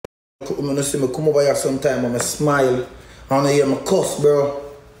You see me come over here sometime and I smile and I hear me cuss, bro.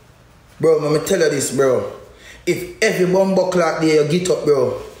 Bro, let me tell you this, bro. If every bumbo clock there you get up,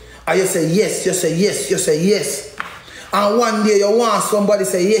 bro, and you say yes, you say yes, you say yes. And one day you want somebody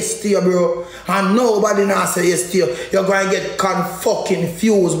say yes to you, bro, and nobody now say yes to you, you're going to get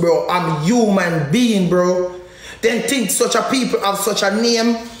confused, bro. I'm human being, bro. Then think such a people have such a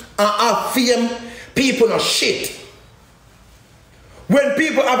name and have fame, people no shit. When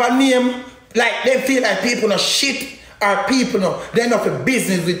people have a name, like they feel like people no shit, or people no, they're not for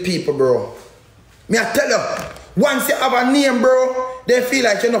business with people, bro. Me I tell you, once you have a name, bro, they feel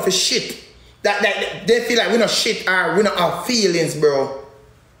like you're not for shit. That they feel like we not shit or we not have feelings, bro.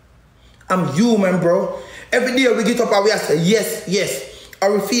 I'm human, bro. Every day we get up and we say yes, yes.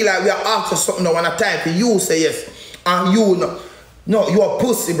 Or we feel like we are after something now and a time for you say yes. And you no, you a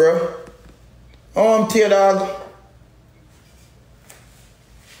pussy, bro. I'm tear dog.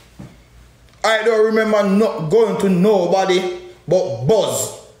 I don't remember not going to nobody but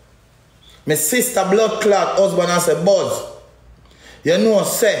Buzz. My sister blood clot husband and say, Buzz, you know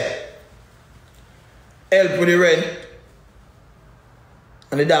say help with the rent.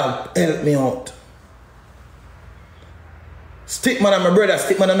 And the dog help me out. Stick man on my brother,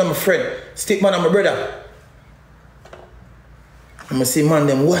 stick man on my friend, stick man on my brother. And I see man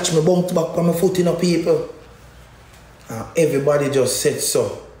them watch me bump back on my foot in the people. And everybody just said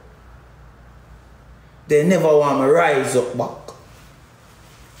so. They never want me rise up back.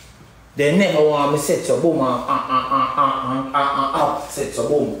 They never want me set so boom set so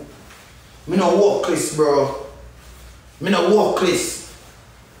boom. Me no workless, bro. Me no workless.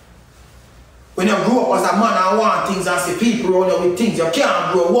 When you grow up as a man and want things and see people around you with things, you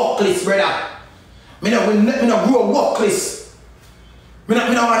can't grow workless, brother. Me no grow workless. Me no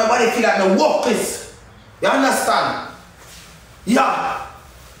want nobody feel like no workless. You understand? Yeah.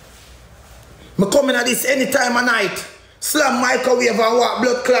 Me come in at this any time of night. Slam microwave and walk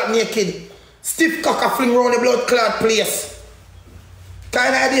blood clot naked. Stiff cock a fling round the blood clot place.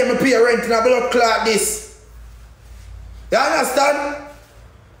 Kind of idea me pay rent in a blood clot this. You understand?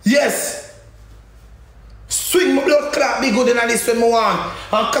 Yes. Swing my blood clot be good in this when I want.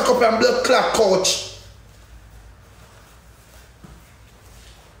 And cock up and blood clot couch.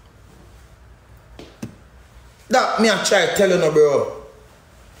 That me I try telling you, bro.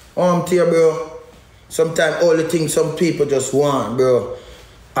 I'm here, bro. Sometimes all the things some people just want, bro,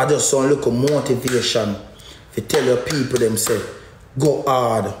 I just want look a motivation to tell your people themselves, go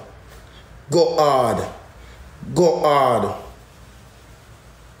hard. Go hard. Go hard.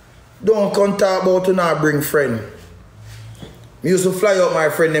 Don't come talk about to not bring friend. Me used to fly out my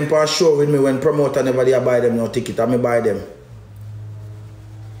friend them for a show with me when promoter never did buy them no ticket and me buy them.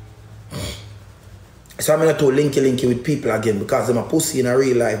 So I'm not too linky with people again because I'm a pussy in a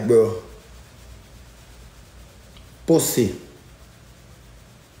real life, bro. Pussy.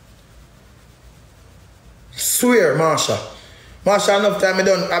 Swear, Marsha. Marsha, enough time I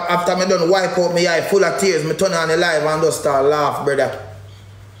done, after I done wipe out my eye full of tears, me turn on the live and just start laugh, brother.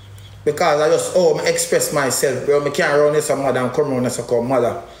 Because I just, express myself, bro. I can't run this mother and come around this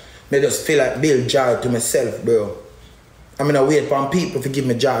mother. I just feel like build joy to myself, bro. I'm gonna wait for people to give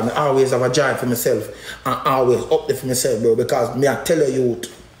me joy. I always have a joy for myself and always up there for myself, bro. Because me, I tell you,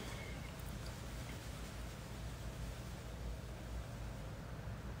 youth.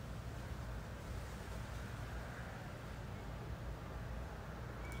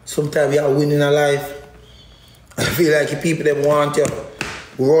 Sometimes we are winning a life. I feel like if people them want you,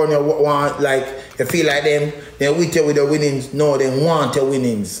 run your want like you feel like them, they with you with the winnings. No, they want your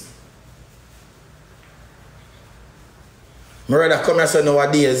winnings. My brother come here so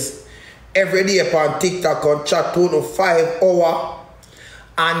nowadays, every day upon TikTok on chat 2 to 5 hours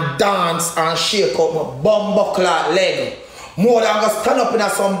and dance and shake up my bumbo clot leg. More than I'm gonna stand up in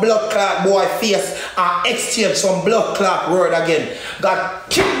some blood clot boy face and exchange some blood clot word again. God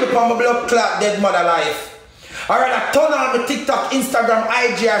kill me from my blood clot dead mother life. Alright, I turn on my TikTok, Instagram,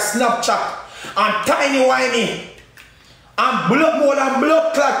 IG, or Snapchat and tiny whiny and blood more than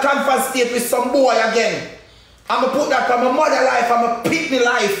blood clot conference state with some boy again. I'm gonna put that for my mother life, I'm gonna pick me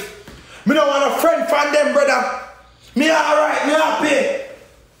life. Me don't want a friend from them, brother. Me alright, me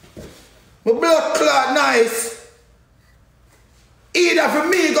happy. My blood clot nice. Either for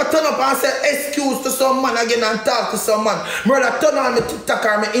me, go turn up and say excuse to some man again and talk to some man. Brother, turn on my TikTok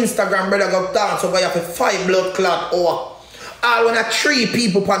or my Instagram, brother, go dance over here for 5 blood clot hour. All when I 3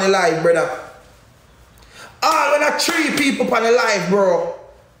 people on the live, brother. All when I 3 people on the live, bro.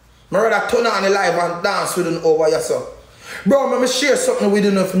 My brother turn on the live and dance with them over here, so. Bro, let me share something with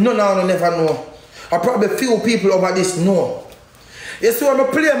you if none of you never know. Or probably few people over this know. You see when I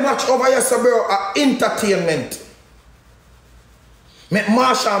play a match over here, so bro, entertainment. Make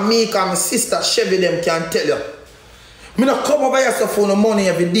Marsha and Mika and my sister Chevy them can tell you. Me not come over here so for no money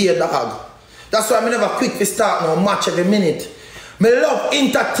every day, dog. That's why I never quick to start no match every minute. Me love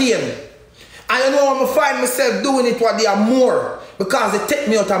entertain. And you know I find myself doing it what they are more. Because they take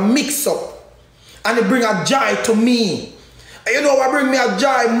me out and mix up. And they bring a joy to me. And you know what bring me a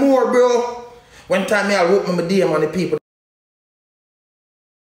joy more, bro? One time I wrote my DM on the people.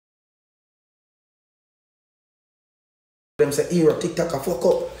 Them say, Hero, TikTok, I fuck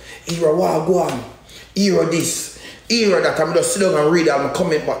up. Hero, what go on? Hero this. Hero that. I'm just sit down and read and I'm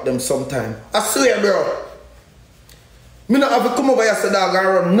comment back them sometime. I swear, bro. Me not have to come over here so dog and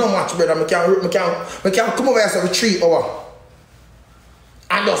run no match, brother. Me can come over here for 3 hours.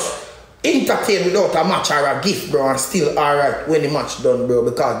 And just entertain without a match or a gift, bro. And still alright when the match done, bro.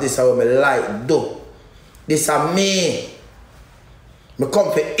 Because this is how me like do. This is me. Me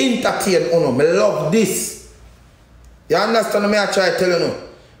come for entertain, uno. Me love this. You understand me? I try to tell you,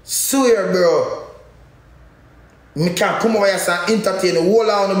 swear, bro. Me can come over here and entertain the whole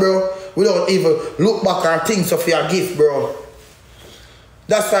on, bro, without even look back and think of your gift, bro.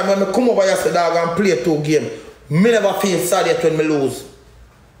 That's why when I come over here so dog and play 2 games, me never feel sad yet when me lose.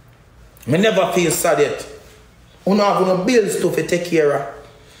 Me never feel sad yet. You don't have no bills to take care of.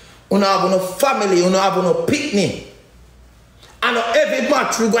 You don't have no family, you don't have no picnic. And every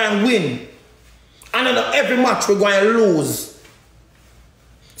match we go and win. And every match we're going to lose.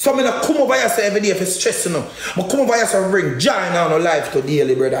 So I don't come over here so every day for stressing them. I come over here so bring joy now in our life to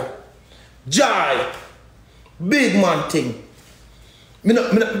daily, brother. Joy. Big man thing.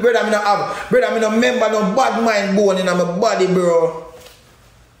 Brother, I don't remember no bad mind bone in my body, bro.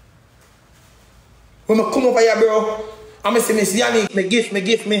 When I come over here, bro, I'm going to say, Miss Yanni, me gift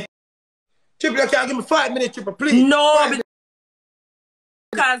me. Triple, you can't give me 5 minutes, Triple, please. No,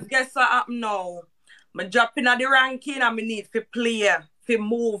 because guess what happened now? I'm dropping at the ranking and I need to play, to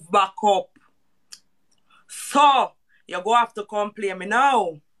move back up. So, you go have to come play me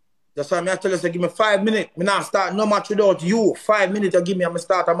now. That's why I tell you to give me 5 minutes. I not start no match without you. 5 minutes you give me, I'm going to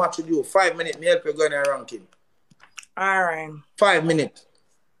start a match with you. 5 minutes, me help you go in the ranking. Alright. 5 minutes.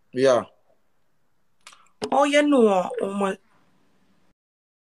 Yeah. Oh, you know. Oh my.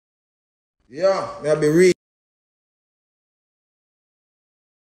 Yeah, I'll be real.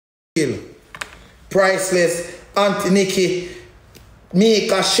 Priceless, Auntie Nikki,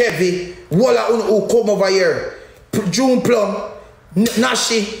 Mika, Chevy, Walla who come over here, June Plum,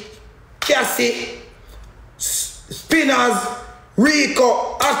 Nashi, Cassie, Spinners,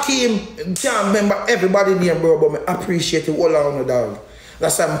 Rico, Akeem, can't remember everybody name, bro, but I appreciate it, Walla dog.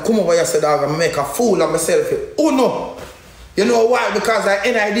 That's why I come over here, so dog, and make a fool of myself. Oh no! You know why? Because I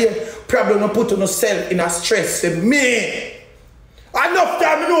any idea, probably not put myself in a stress. Me! Enough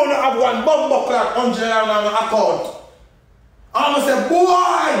time, you know, I have one bumbo clock $100 on my account. I'm going to say, boy,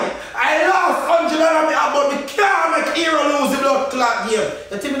 I lost $100 on my account, but we can't make Hero lose the blood clot game.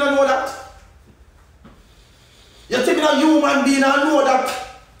 You think me don't know that? You think me not human being, I know that?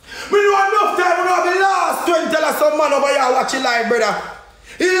 We know enough time, we know the last $20 some man over here watching live, brother.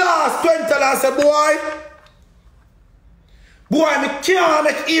 He lost $20 and say, boy, me can't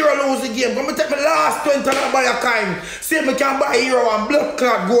make Hero lose the game. Come take my last $20 buy a kind. See if me can buy Hero and blood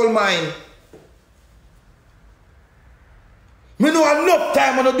clot gold mine. Me know enough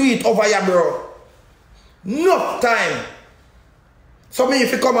time to do it over here, bro. Enough time. So me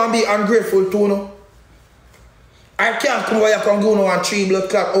if you come and be ungrateful too, no. I can't come over here and go no and 3 blood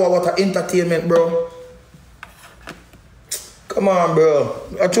clot over what a entertainment, bro. Come on, bro.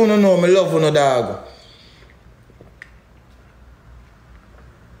 I don't know me love you, no dog.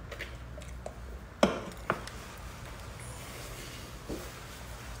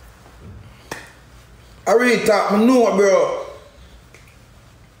 I really talk, I know, bro.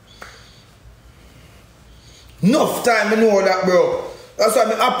 Enough time, I know that, bro. That's why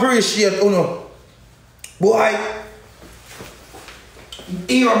I appreciate, you know. Boy,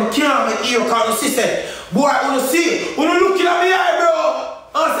 Hero, I can't make Hero because you see, boy, you see, when you looking at me eye,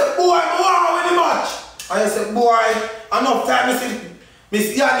 bro, I say, boy, I want to win the match. And I say, boy, enough time, I see,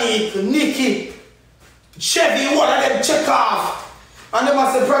 Miss Yanni, Nikki, Chevy, one of them check off. And them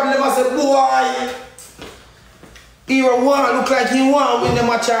I say, probably them I say, boy, Hero want look like he want win the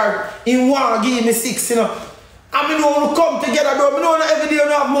match or he want give me 6, you know. And me know we come together, bro. Me know that every day you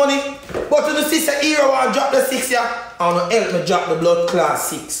don't have money. But when you see say Hero want drop the 6, yeah, I want to help me drop the blood class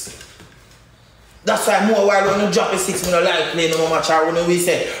 6. That's why more while when you drop the 6, me don't like playing no match or when we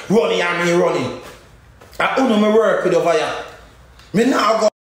say running and me running. I don't know me work with over here. Me now go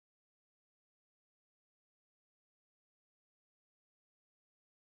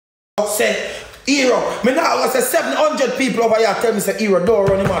say, Hero, me now I say 700 people over here tell me say Hero don't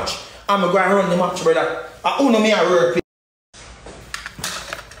run the match. I'm going to run the match, brother. I own me a work.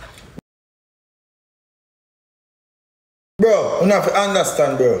 Bro, you have to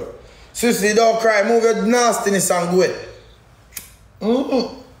understand, bro. Seriously, don't cry. Move your nastiness and go it.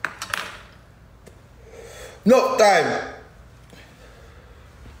 No time.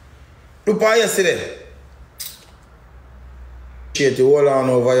 Look at yesterday. Shit, you hold on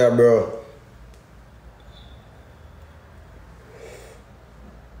over here, bro.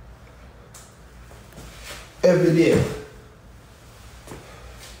 Every day.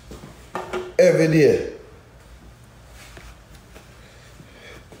 Every day.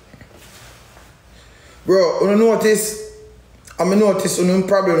 Bro, you notice? I mean notice, you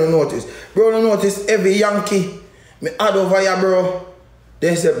probably don't notice. Bro, you notice every Yankee me add over here, bro.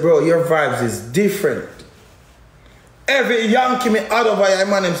 They say, bro, your vibes is different. Every Yankee me add over here,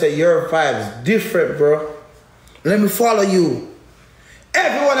 man, them say, your vibes different, bro. Let me follow you.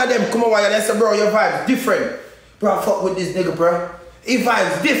 Every one of them come over here, they say, bro, your vibes different. Bro, I fuck with this nigga, bro. His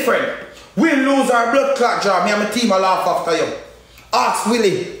vibes different. We lose our blood clot job. Me and my team will laugh after you. Ask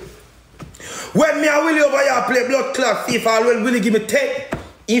Willie. When me and Willie over here play blood clot FIFA, when Willie give me 10,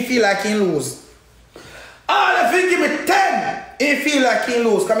 he feel like he lose. All if he give me 10, he feel like he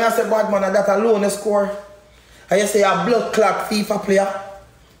lose. Come here and say, bad man, that alone score. And you say, you're a blood clot FIFA player.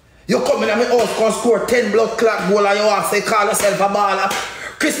 You come in and my house can score 10 blood clot goal and you want to say, call yourself a baller.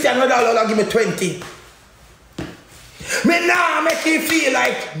 Cristiano Ronaldo give me 20. Me nah make you feel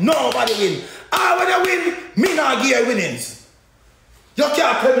like nobody win. I when you win, me nah give you winnings. You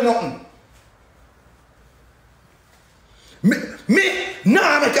can't tell me nothing. Me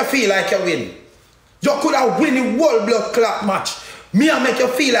nah make you feel like you win. You could have win the world blood clot match. Me I make you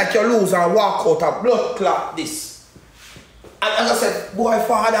feel like you lose and walk out a blood clot this. And I said, boy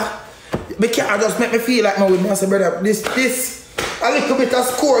father, me can't just make me feel like my win. I said, brother, this, a little bit of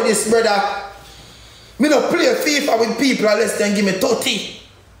score this, brother. Me don't play FIFA with people unless they give me 30.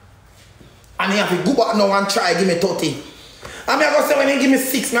 And you have to go back now and try give me 30. And me I go say when you give me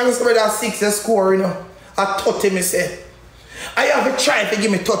 6, me I go say brother 6 they score, you know. At 30 me say. I have to try to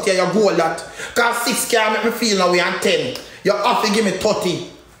give me 30 and you goal that. Because 6 can't make me feel now we and 10. You have to give me 30.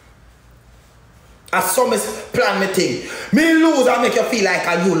 As some is plan me thing. Me lose and make you feel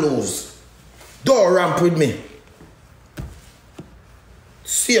like you lose. Don't ramp with me.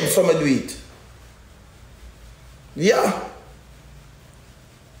 Same some do it. Yeah.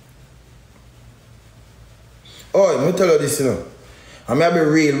 Oh, let me tell you this, you know. I'm going to be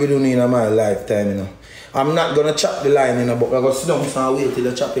real with you in my lifetime, you know. I'm not going to chop the line, you know, but I'm going to sit down and wait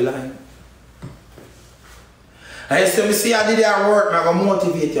till I chop the line. And you see me see I did that work, I'm going to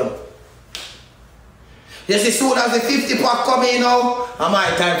motivate you. You see, soon as the 50 pack come in now, I'm my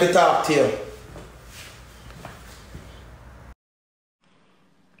time to talk to you.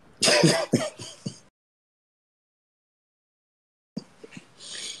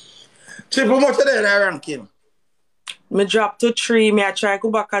 Triple much of that ranking. Me drop to 3, me I try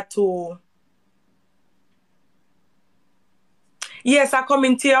go back at 2. Yes, I come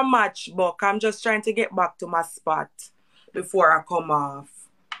into your match, but I'm just trying to get back to my spot before I come off.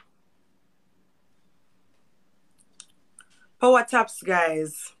 Power taps,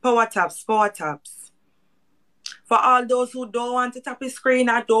 guys. Power taps, power taps. For all those who don't want to tap the screen,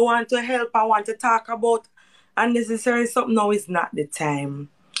 I don't want to help, I want to talk about unnecessary something, now is not the time.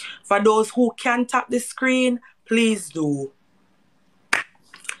 For those who can tap the screen, please do.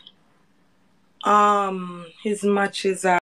 His matches are